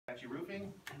Apachee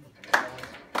Roofing.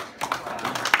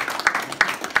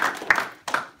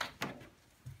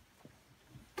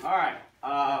 All right.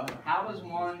 How does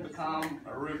one become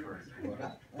a roofer?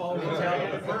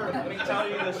 Let me tell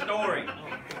you the story.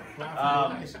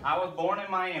 I was born in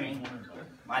Miami.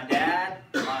 My dad,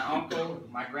 my uncle,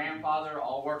 my grandfather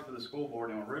all worked for the school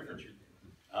board and were roofers.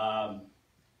 My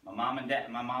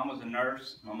mom was a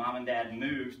nurse. My mom and dad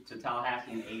moved to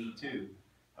Tallahassee in '82.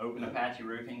 Opened Apachee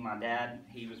Roofing. My dad,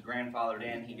 he was grandfathered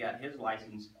in. He got his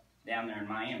license down there in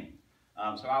Miami.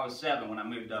 So I was 7 when I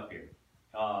moved up here.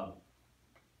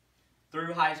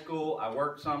 Through high school, I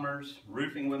worked summers,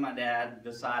 roofing with my dad,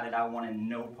 decided I wanted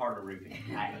no part of roofing.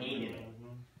 I hated it.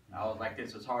 I was like,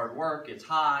 this is hard work, it's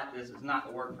hot, this is not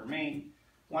the work for me.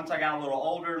 Once I got a little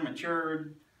older,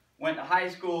 matured, went to high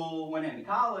school, went into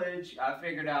college, I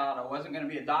figured out I wasn't going to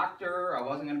be a doctor, I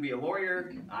wasn't going to be a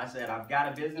lawyer. I said, I've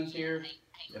got a business here,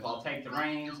 if I'll take the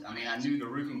reins. I mean, I knew the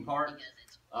roofing part.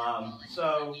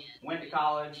 So, went to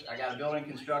college, I got a building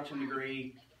construction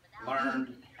degree,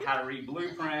 learned how to read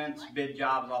blueprints, bid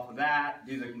jobs off of that,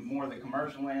 do more of the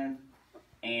commercial end,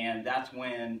 and that's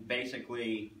when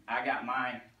basically I got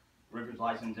my roofer's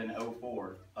license in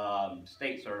 '04,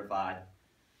 state certified,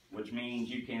 which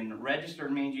means you can register,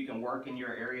 means you can work in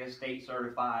your area, state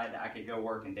certified. I could go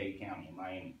work in Dade County in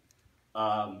Miami.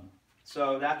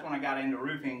 So that's when I got into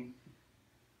roofing,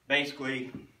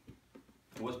 basically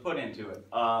was put into it.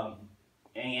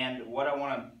 And what I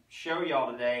want to show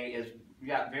y'all today is we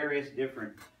got various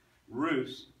different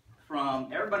roofs.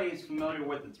 Everybody is familiar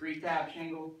with the 3-tab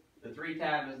shingle. The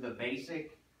 3-tab is the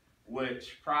basic,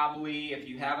 which probably, if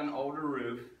you have an older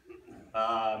roof,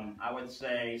 I would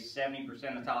say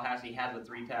 70% of Tallahassee has a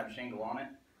 3-tab shingle on it.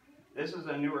 This is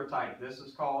a newer type. This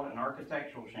is called an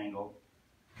architectural shingle.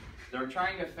 They're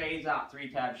trying to phase out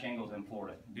 3-tab shingles in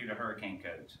Florida due to hurricane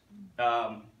codes.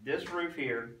 This roof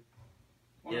here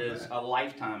is a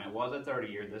lifetime. It was a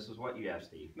 30-year. This is what you have,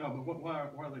 Steve. No, but why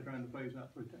are they trying to phase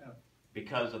out 3-tab?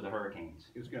 Because of the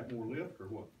hurricanes. It's got more lift or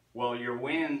what? Well, your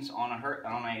winds on a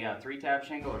 3-tab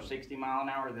shingle are 60 miles an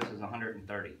hour. This is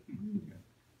 130. Okay.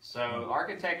 So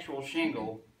architectural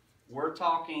shingle, we're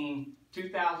talking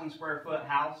 2,000 square foot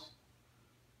house.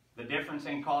 The difference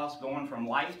in cost going from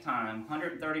lifetime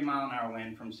 130 mile an hour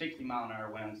wind from 60 mile an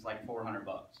hour winds like $400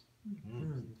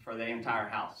 for the entire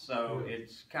house. So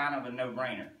it's kind of a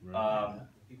no-brainer.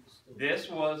 This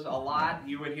was a lot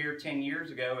you would hear 10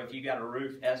 years ago. If you got a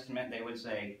roof estimate, they would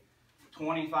say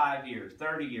 25 years,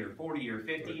 30 year, 40 year,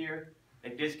 50 year.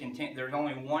 There's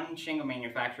only one shingle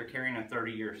manufacturer carrying a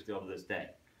 30 year still to this day.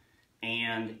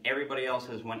 And everybody else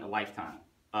has went to lifetime.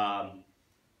 And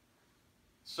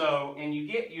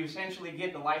you essentially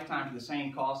get the lifetime for the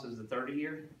same cost as the 30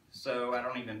 year. So I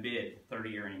don't even bid 30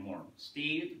 year anymore.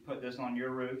 Steve put this on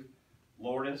your roof.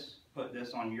 Lourdes put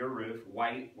this on your roof,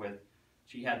 white with,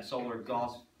 she had solar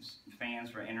exhaust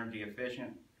fans for energy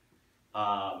efficient.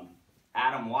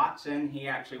 Adam Watson, he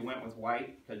actually went with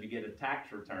white because you get a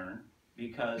tax return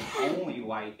because only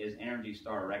white is Energy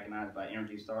Star, recognized by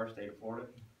Energy Star, state of Florida.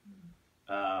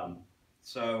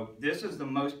 So this is the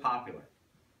most popular.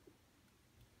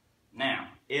 Now,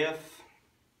 if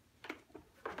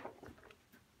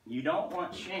you don't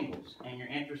want shingles and you're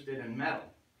interested in metal,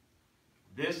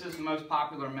 this is the most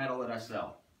popular metal that I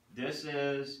sell. This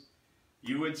is,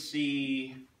 you would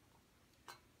see,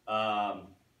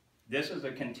 this is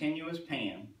a continuous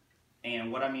pan,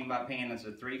 and what I mean by pan is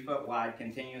a 3 foot wide,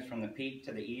 continuous from the peak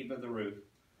to the eave of the roof.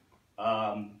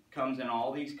 Comes in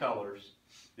all these colors.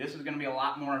 This is going to be a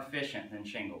lot more efficient than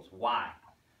shingles. Why?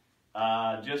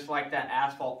 Just like that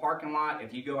asphalt parking lot,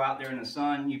 if you go out there in the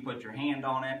sun, you put your hand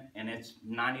on it, and it's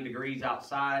 90 degrees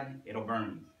outside, it'll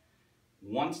burn you.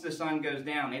 Once the sun goes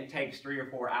down, it takes 3 or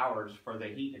 4 hours for the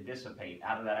heat to dissipate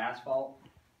out of that asphalt.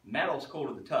 Metal's cool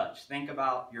to the touch. Think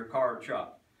about your car or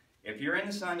truck. If you're in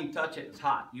the sun, you touch it, it's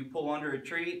hot. You pull under a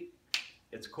tree,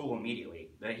 it's cool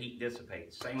immediately. The heat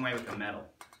dissipates. Same way with the metal.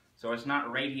 So it's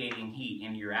not radiating heat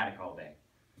into your attic all day.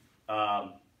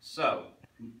 So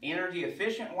energy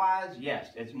efficient wise,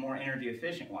 yes, it's more energy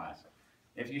efficient wise.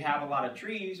 If you have a lot of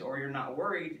trees or you're not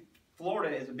worried,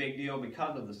 Florida is a big deal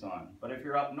because of the sun. But if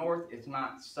you're up north, it's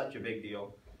not such a big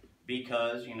deal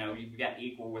because, you know, you've got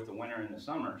equal with the winter and the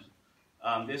summers.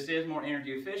 This is more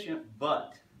energy efficient,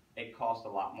 but it costs a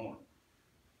lot more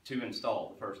to install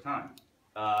the first time.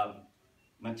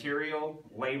 Material,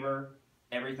 labor,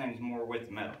 everything's more with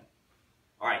the metal.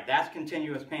 All right, that's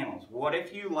continuous panels. What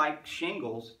if you like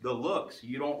shingles, the looks,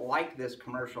 you don't like this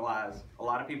commercialized? A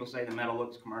lot of people say the metal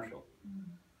looks commercial.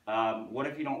 What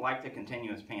if you don't like the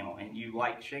continuous panel and you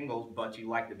like shingles, but you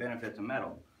like the benefits of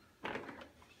metal?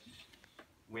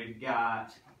 We've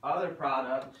got other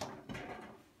products,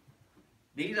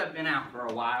 these have been out for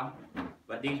a while,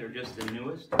 but these are just the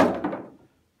newest.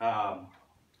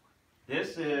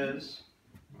 This is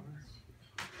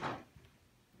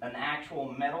an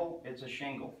actual metal, it's a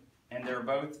shingle. And they're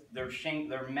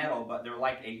metal, but they're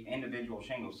like a individual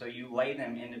shingle. So you lay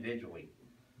them individually.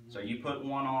 So you put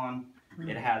one on,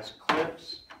 it has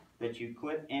clips that you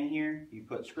clip in here, you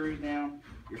put screws down,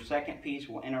 your second piece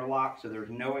will interlock so there's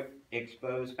no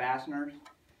exposed fasteners.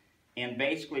 And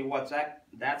basically what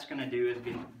that's going to do is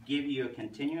give you a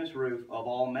continuous roof of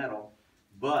all metal,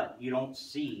 but you don't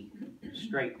see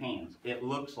straight pans. It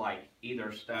looks like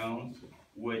either stone,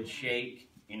 wood shake,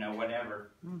 you know,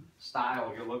 whatever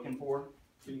style you're looking for.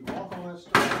 Can you walk on that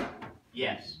stuff?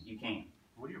 Yes, you can.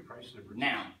 What are your price differences?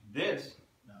 Now, this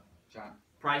John.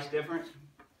 price difference,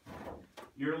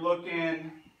 you're looking,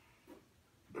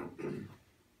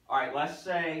 all right, let's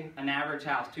say an average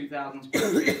house, 2,000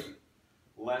 square feet.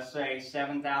 Let's say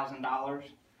 $7,000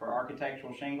 for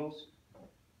architectural shingles.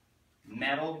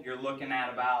 Metal, you're looking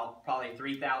at about probably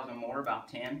 3,000 more, about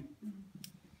 10.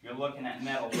 You're looking at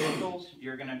metal shingles,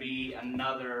 you're going to be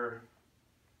another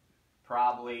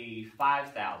probably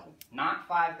 5,000. Not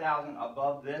 5,000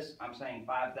 above this, I'm saying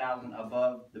 5,000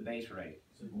 above the base rate.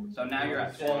 So now you're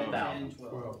at 12,000.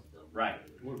 Right.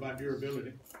 What about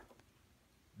durability?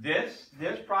 This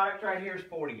product right here is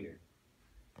 40 year.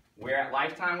 We're at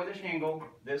lifetime with a shingle.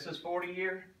 This is 40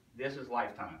 year, this is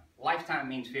lifetime. Lifetime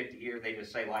means 50 year, they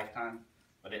just say lifetime,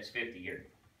 but it's 50 year.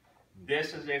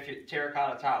 This is if it's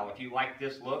terracotta tile. If you like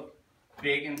this look,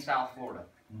 big in South Florida.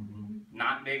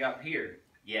 Not big up here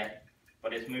yet,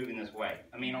 but it's moving this way.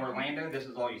 I mean, Orlando, this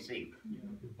is all you see.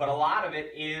 But a lot of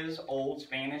it is old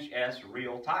Spanish-esque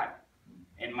real tile.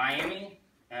 In Miami,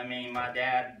 I mean, my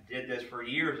dad did this for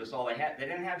years. That's all they had. They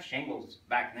didn't have shingles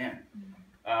back then.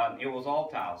 It was all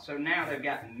tile. So now they've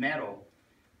got metal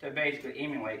to basically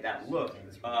emulate that look.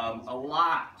 A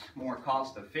lot more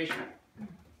cost efficient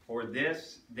for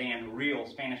this than real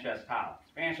Spanish-esque tile.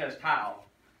 Spanish-esque tile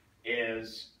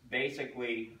is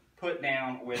basically put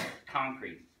down with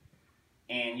concrete.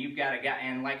 And you've got a guy,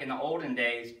 and like in the olden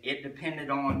days, it depended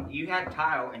on, you had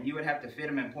tile and you would have to fit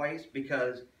them in place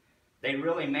because they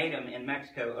really made them in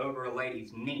Mexico over a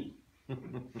lady's knee.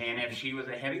 And if she was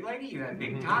a heavy lady, you had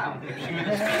big tile. If she was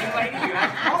a skinny lady, you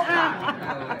had small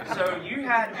tile. So you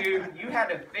had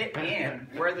to fit in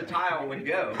where the tile would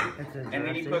go. And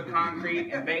then you put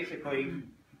concrete, and basically,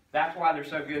 that's why they're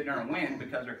so good during wind,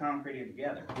 because they're concreted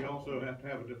together. You also have to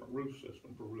have a different roof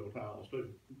system for real tiles too.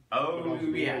 Oh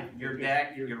yeah, your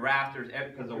deck, your rafters,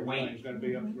 because the weight. Got to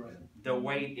be upright. The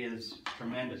weight is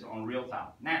tremendous on real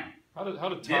tile. Now, how do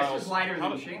this tiles, is lighter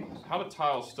than shingles. How do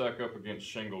tiles stack up against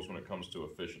shingles when it comes to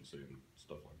efficiency and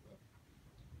stuff like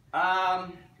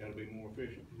Got to be more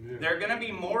efficient. They're going to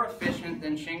be more efficient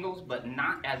than shingles, but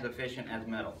not as efficient as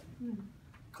metal.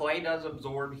 Clay does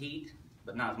absorb heat,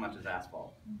 but not as much as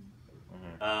asphalt.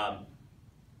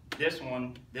 This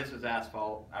is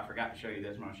asphalt. I forgot to show you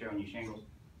this when I was showing you shingles.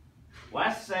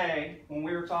 Let's say, when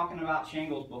we were talking about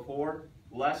shingles before,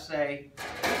 let's say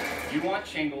you want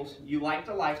shingles, you like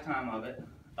the lifetime of it,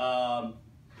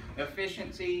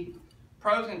 efficiency,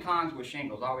 pros and cons with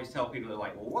shingles. I always tell people, they're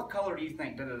like, well, what color do you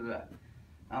think? Da, da, da.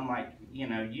 I'm like, you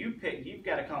know, you've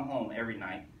got to come home every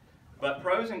night. But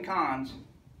pros and cons,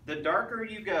 the darker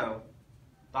you go,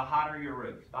 the hotter your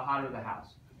roof, the hotter the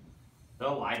house. The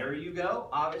lighter you go,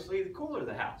 obviously the cooler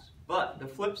the house. But the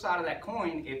flip side of that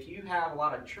coin, if you have a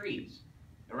lot of trees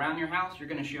around your house, you're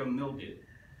going to show mildew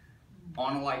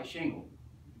on a light shingle.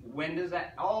 When does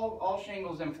that, all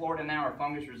shingles in Florida now are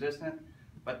fungus resistant,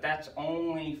 but that's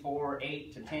only for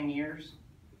 8 to 10 years,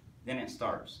 then it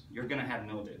starts. You're going to have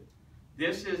mildew.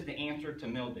 This is the answer to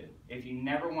mildew. If you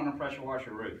never want to pressure wash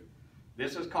your roof,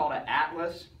 this is called an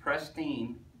Atlas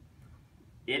Pristine.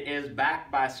 It is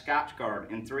backed by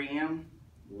Scotchgard in 3M.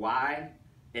 Why?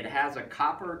 It has a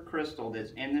copper crystal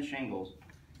that's in the shingles.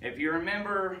 If you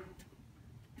remember,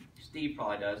 Steve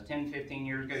probably does, 10, 15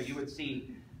 years ago, you would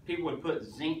see people would put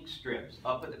zinc strips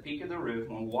up at the peak of the roof.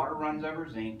 When water runs over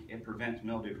zinc, it prevents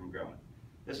mildew from growing.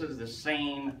 This is the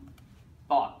same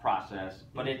thought process,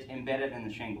 but it's embedded in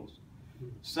the shingles.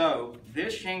 So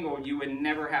this shingle, you would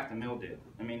never have to mildew.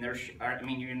 I mean,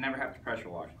 you would never have to pressure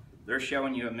wash. They're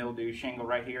showing you a mildew shingle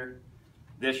right here.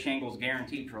 This shingle's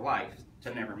guaranteed for life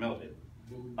to never mildew.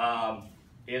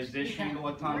 Is this shingle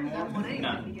a ton more?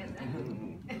 No.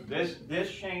 This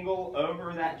shingle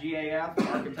over that GAF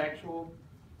architectural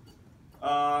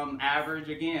average,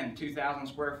 again, 2,000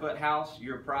 square foot house,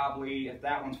 you're probably, if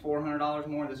that one's $400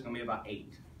 more, this is going to be about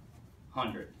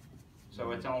 $800.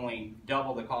 So it's only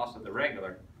double the cost of the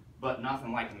regular, but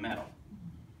nothing like the metal.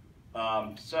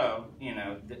 So, you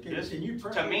know, this, Can you to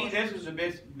pressure me, wash this is the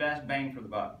best bang for the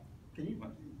buck. Can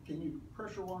you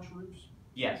pressure wash roofs?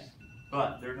 Yes,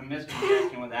 but there's a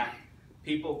misconception with that.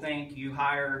 People think you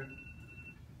hire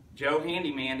Joe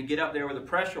Handyman to get up there with a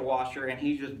pressure washer and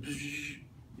he just,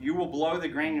 you will blow the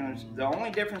granules. The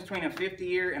only difference between a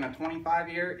 50-year and a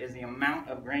 25-year is the amount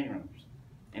of granules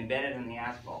embedded in the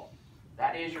asphalt.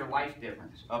 That is your life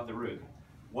difference of the roof.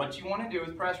 What you want to do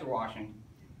with pressure washing,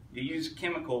 you use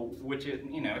chemical, which is,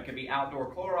 you know, it could be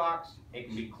outdoor Clorox, it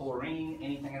can be chlorine,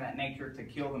 anything of that nature to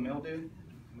kill the mildew.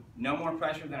 No more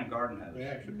pressure than a garden hose. They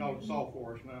actually call it soft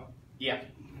wash now. Yeah,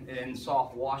 and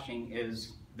soft washing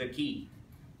is the key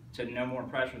to no more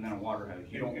pressure than a water hose.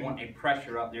 You don't want a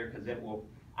pressure up there because it will.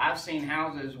 I've seen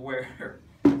houses where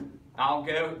I'll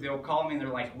go, they'll call me and they're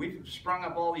like, we've sprung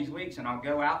up all these leaks, and I'll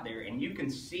go out there and you can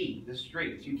see the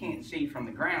streets. You can't see from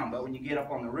the ground, but when you get up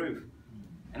on the roof,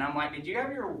 and I'm like, did you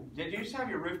just have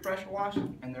your roof pressure washed?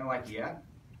 And they're like, yeah.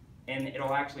 And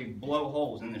it'll actually blow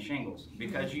holes in the shingles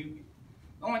because the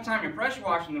only time you're pressure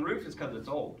washing the roof is because it's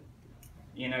old.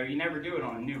 You know, you never do it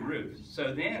on a new roof.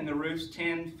 So then the roof's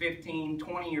 10, 15,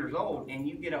 20 years old, and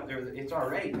you get up there, it's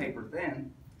already paper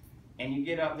thin, and you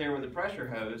get up there with a pressure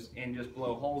hose and just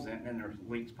blow holes in it, and there's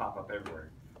leaks pop up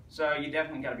everywhere. So you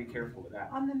definitely got to be careful with that.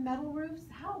 On the metal roofs,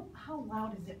 how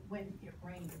loud is it when it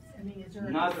rains? I mean, is there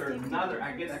Another,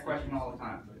 I get that question all the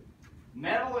time.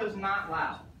 Metal is not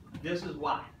loud. This is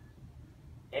why.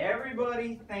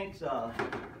 Everybody thinks of,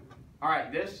 all right,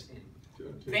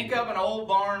 think of an old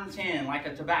barn tin, like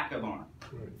a tobacco barn.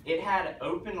 It had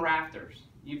open rafters.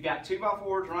 You've got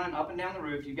 2x4s running up and down the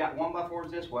roof. You've got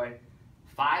 1x4s this way.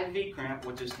 5 V-crimp,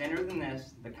 which is thinner than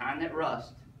this, the kind that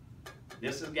rust.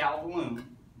 This is galvalume,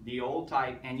 the old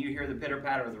type, and you hear the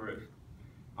pitter-patter of the roof.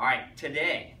 All right,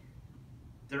 today,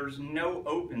 there's no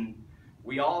open.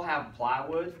 We all have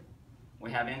plywood.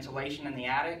 We have insulation in the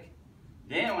attic.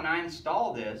 Then when I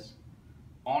install this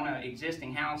on an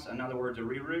existing house, in other words, a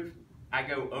re-roof, I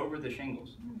go over the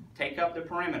shingles. Take up the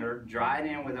perimeter, dry it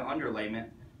in with an underlayment,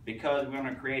 because we're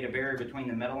going to create a barrier between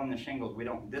the metal and the shingles.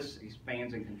 This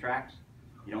expands and contracts.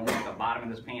 You don't want the bottom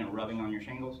of this pan rubbing on your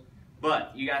shingles.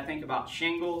 But you got to think about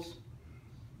shingles,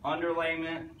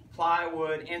 underlayment,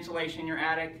 plywood, insulation in your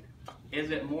attic. Is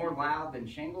it more loud than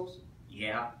shingles?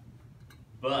 Yeah.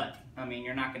 But, I mean,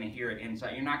 you're not going to hear it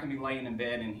inside. You're not going to be laying in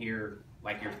bed and hear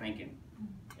like you're thinking.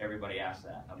 Everybody asks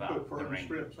that about Put the furnace ring.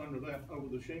 strips under that, over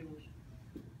the shingles.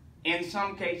 In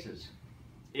some cases.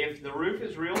 If the roof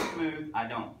is real smooth, I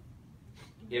don't.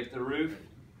 If the roof,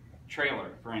 trailer,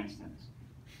 for instance.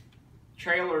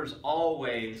 Trailers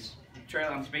always,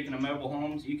 I'm speaking of mobile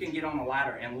homes, you can get on a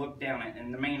ladder and look down it,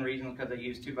 and the main reason is because they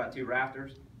use 2x2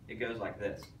 rafters, it goes like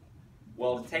this.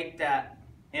 Well, to take that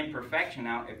imperfection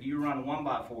out, if you run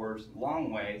 1x4s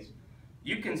long ways,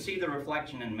 you can see the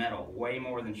reflection in metal way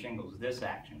more than shingles, this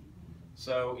action.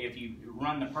 So if you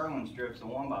run the purlin strips of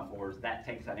 1x4s, that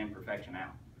takes that imperfection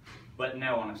out. But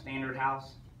no, on a standard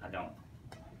house, I don't.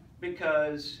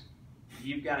 Because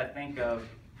you've got to think of,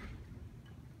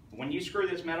 when you screw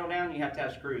this metal down, you have to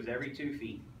have screws every 2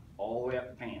 feet, all the way up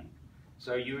the pan.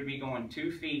 So you would be going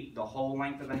 2 feet the whole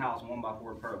length of the house,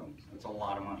 1x4 purlins. That's a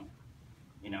lot of money,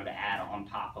 you know, to add on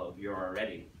top of you're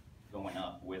already going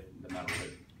up with the metal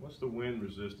roof. What's the wind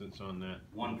resistance on that?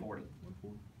 140.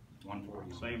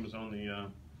 140. Same as on the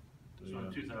So on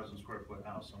a 2,000 square foot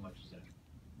house, how much is that?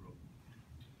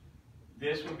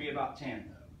 This would be about 10. 10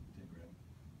 grand.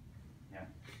 Yeah.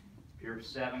 If you're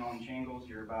 7 on shingles,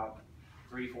 you're about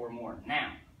 3, 4 more.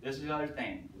 Now, this is the other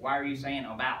thing. Why are you saying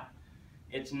about?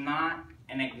 It's not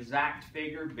an exact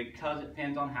figure because it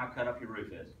depends on how cut up your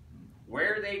roof is.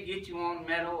 Where they get you on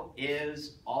metal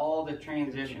is all the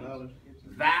transitions.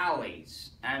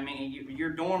 Valleys. I mean,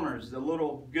 your dormers, the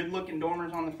little good-looking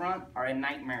dormers on the front are a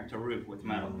nightmare to roof with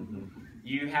metal.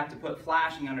 You have to put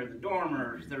flashing under the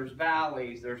dormers. There's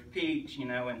valleys, there's peaks, you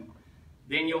know, and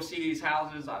then you'll see these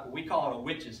houses, we call it a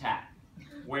witch's hat,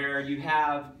 where you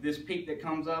have this peak that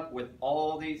comes up with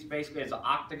all these, basically it's an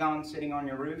octagon sitting on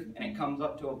your roof, and it comes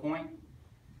up to a point.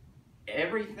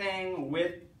 Everything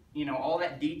with, you know, all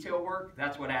that detail work,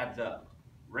 that's what adds up.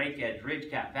 Rake edge,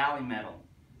 ridge cap, valley metal.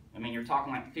 I mean, you're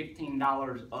talking like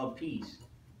 $15 a piece,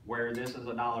 where this is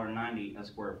 $1.90 a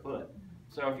square foot.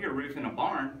 So if you're roofing a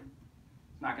barn,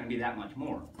 it's not going to be that much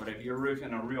more. But if you're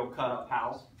roofing a real cut-up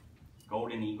house,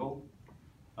 Golden Eagle,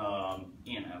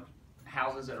 you know,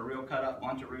 houses that are real cut-up,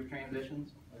 bunch of roof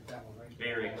transitions, Like that one right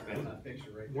very there. expensive.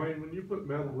 Picture right there. Wayne, when you put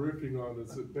metal roofing on,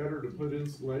 is it better to put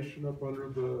insulation up under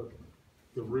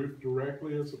the roof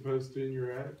directly as opposed to in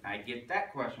your attic? I get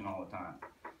that question all the time.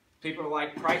 People are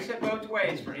like, price it both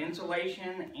ways for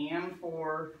insulation and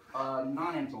for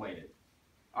non-insulated.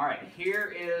 All right,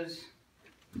 here is,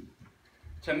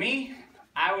 to me,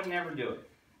 I would never do it,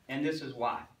 and this is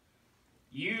why.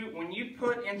 When you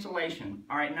put insulation,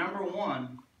 all right, number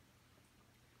one,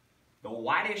 the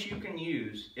widest you can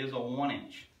use is a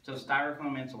 1-inch, so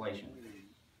styrofoam insulation.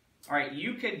 All right,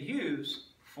 you could use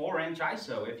 4-inch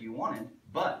ISO if you wanted,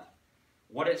 but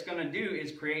what it's going to do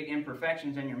is create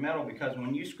imperfections in your metal, because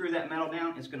when you screw that metal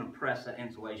down, it's going to press that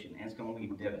insulation and it's going to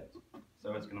leave divots.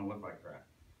 So it's going to look like crap.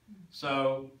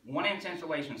 So 1-inch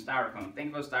insulation styrofoam.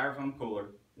 Think of a styrofoam cooler.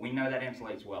 We know that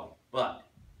insulates well. But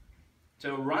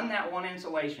to run that one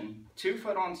insulation, 2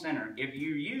 foot on center, if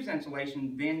you use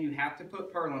insulation, then you have to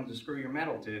put purlin to screw your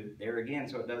metal to. There again,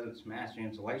 so it doesn't smash the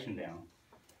insulation down.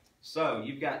 So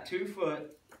you've got 2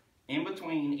 foot in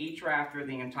between each rafter of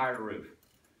the entire roof.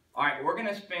 All right, we're going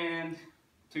to spend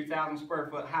 2,000 square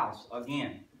foot house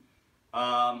again.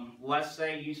 Let's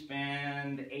say you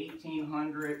spend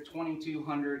 $1,800,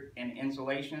 $2,200 in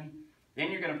insulation. Then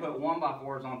you're going to put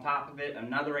 1x4s on top of it,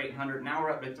 another $800. Now we're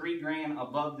up to $3,000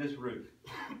 above this roof.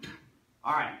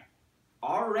 All right,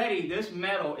 already this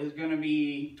metal is going to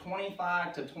be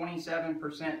 25 to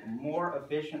 27% more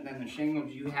efficient than the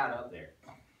shingles you had up there.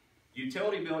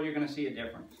 Utility bill, you're going to see a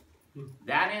difference.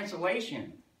 That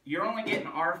insulation, you're only getting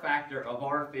R factor of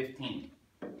R15.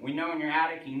 We know in your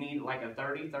attic you need like a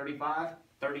 30, 35,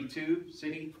 32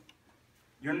 city.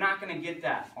 You're not going to get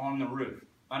that on the roof.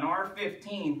 An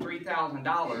R15,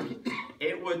 $3,000,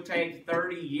 it would take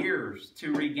 30 years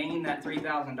to regain that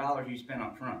 $3,000 you spent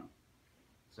up front.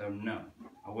 So no,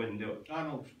 I wouldn't do it. I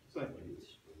don't think,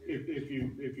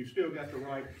 if you still got the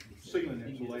right ceiling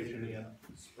insulation in,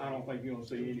 I don't think you're gonna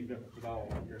see any difference at all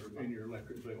in your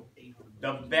electric bill.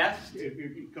 The best,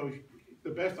 Because the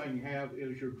best thing you have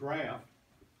is your draft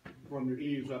from your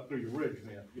eaves up through your ridge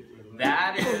vent.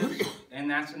 that is,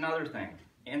 and that's another thing,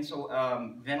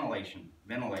 ventilation.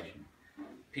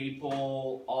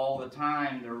 People all the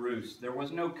time, their roofs, there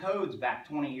was no codes back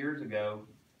 20 years ago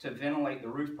to ventilate the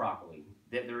roof properly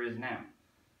that there is now.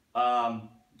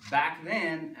 Back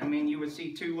then, I mean, you would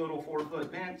see 2 little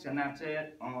 4-foot vents and that's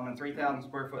it on a 3,000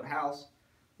 square foot house.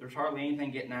 There's hardly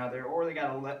anything getting out of there, or they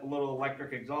got a little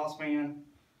electric exhaust fan.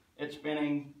 It's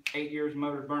spinning, 8 years,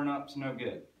 motor burn up, it's no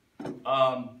good.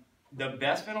 The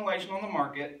best ventilation on the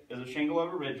market is a shingle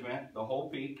over ridge vent, the whole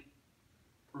peak.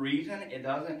 Reason it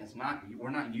doesn't, we're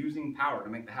not using power to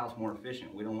make the house more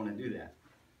efficient. We don't want to do that.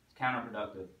 It's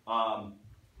counterproductive.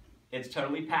 It's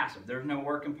totally passive. There's no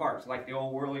working parts, like the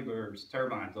old whirlybirds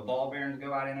turbines. The ball bearings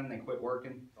go out in them, they quit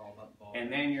working.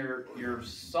 And then your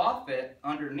soffit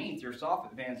underneath, your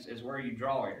soffit vents is where you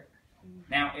draw air.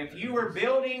 Now, if you were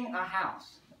building a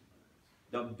house,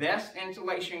 the best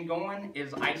insulation going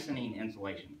is Icynene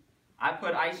insulation. I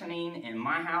put Icynene in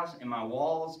my house, in my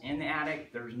walls, in the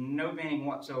attic. There's no venting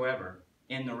whatsoever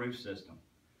in the roof system.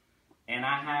 And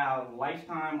I have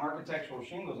lifetime architectural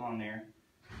shingles on there.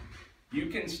 You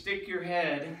can stick your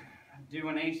head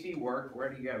doing AC work. Where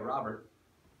do you go, Robert?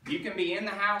 You can be in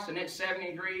the house and it's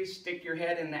 70 degrees, stick your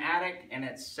head in the attic and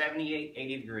it's 78,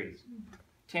 80 degrees.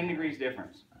 10 degrees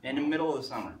difference in the middle of the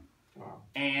summer. Wow.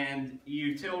 And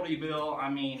utility bill, I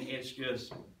mean, it's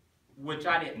just, which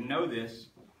I didn't know this.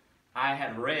 I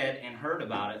had read and heard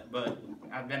about it, but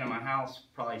I've been in my house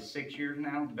probably 6 years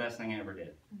now. The best thing I ever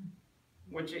did.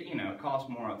 Which, it costs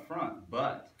more up front,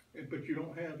 but you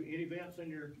don't have any vents in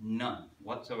your... none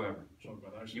whatsoever.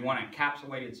 You want an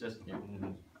encapsulated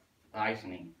system.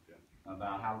 Icynene.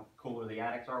 About how cooler the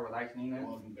attics are with Icynene is.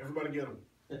 Well, everybody get them.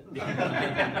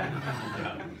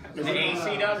 The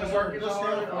AC doesn't work as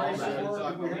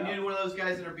hard. We need one of those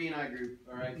guys in our BNI group,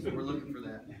 all right? So we're looking for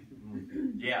that.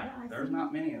 Yeah, there's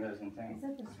not many of those in town.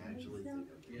 Actually,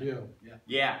 Yeah.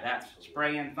 Yeah, that's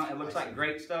spraying. It looks like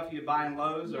great stuff you buy in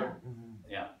Lowe's, or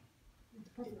yeah.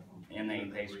 And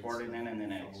they squirt it in and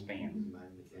then it expands.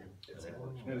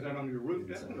 Is that on your roof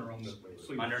deck or on the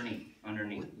ceiling?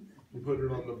 Underneath. You put it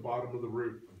on the bottom of the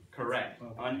roof. Correct.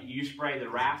 You spray the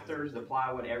rafters, the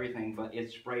plywood, everything, but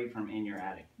it's sprayed from in your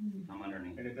attic, from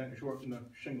underneath. And it doesn't shorten the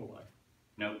shingle life.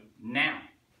 Nope. Now,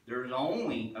 there's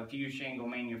only a few shingle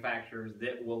manufacturers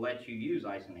that will let you use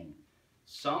Icynene.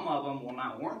 Some of them will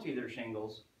not warranty their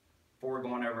shingles for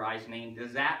going over Icynene.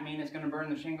 Does that mean it's going to burn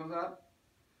the shingles up?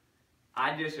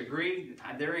 I disagree.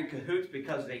 They're in cahoots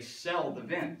because they sell the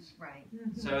vents. Right.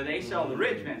 So they sell the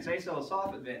ridge vents, they sell the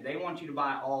soffit vent. They want you to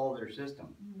buy all their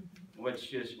system,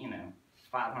 which just,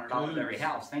 $500 every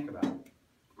house. Think about it.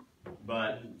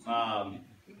 But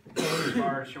as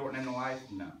far as shortening the life,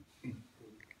 no.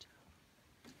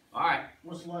 All right.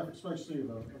 What's the life expectancy of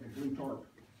a blue tarp?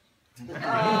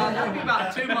 That'll be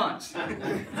about 2 months. Living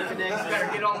next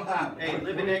Better get on the phone. Hey,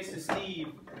 living next to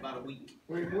Steve, about a week.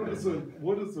 Wait, what is a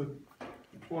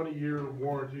 20-year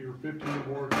warranty or 15-year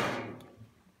warranty?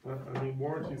 I mean,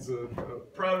 warranty's a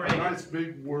Prorated. nice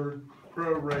big word,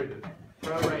 prorated.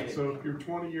 Prorated. So if you're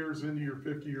 20 years into your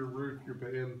 50-year roof, you're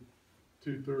paying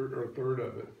 2/3 or a third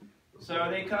of it. So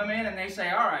they come in and they say,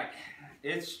 all right,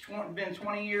 it's been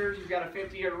 20 years, you've got a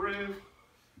 50-year roof.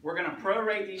 We're going to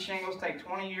prorate these shingles, take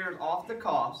 20 years off the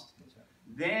cost.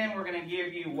 Then we're going to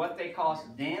give you what they cost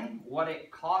then, what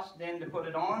it cost then to put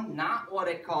it on, not what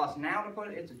it costs now to put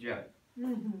it. It's a joke.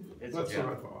 It's That's a what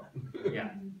I joke. thought.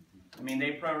 Yeah. I mean,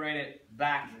 they prorate it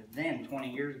back then,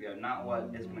 20 years ago, not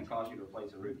what it's going to cost you to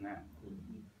replace a roof now.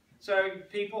 So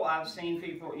I've seen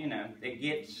people, you know, they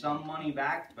get some money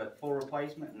back, but full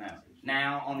replacement, no.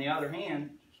 Now, on the other hand,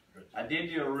 I did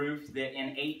do a roof that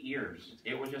in 8 years,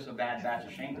 it was just a bad batch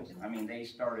of shingles. I mean, they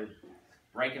started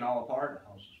breaking all apart.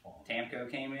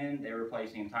 Tamco came in, they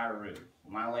replaced the entire roof.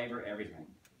 My labor, everything.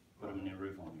 Put them a new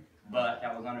roof on. But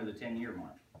that was under the 10-year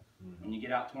mark. When you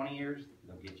get out 20 years,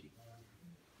 they'll get you.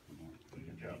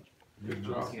 Good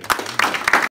job.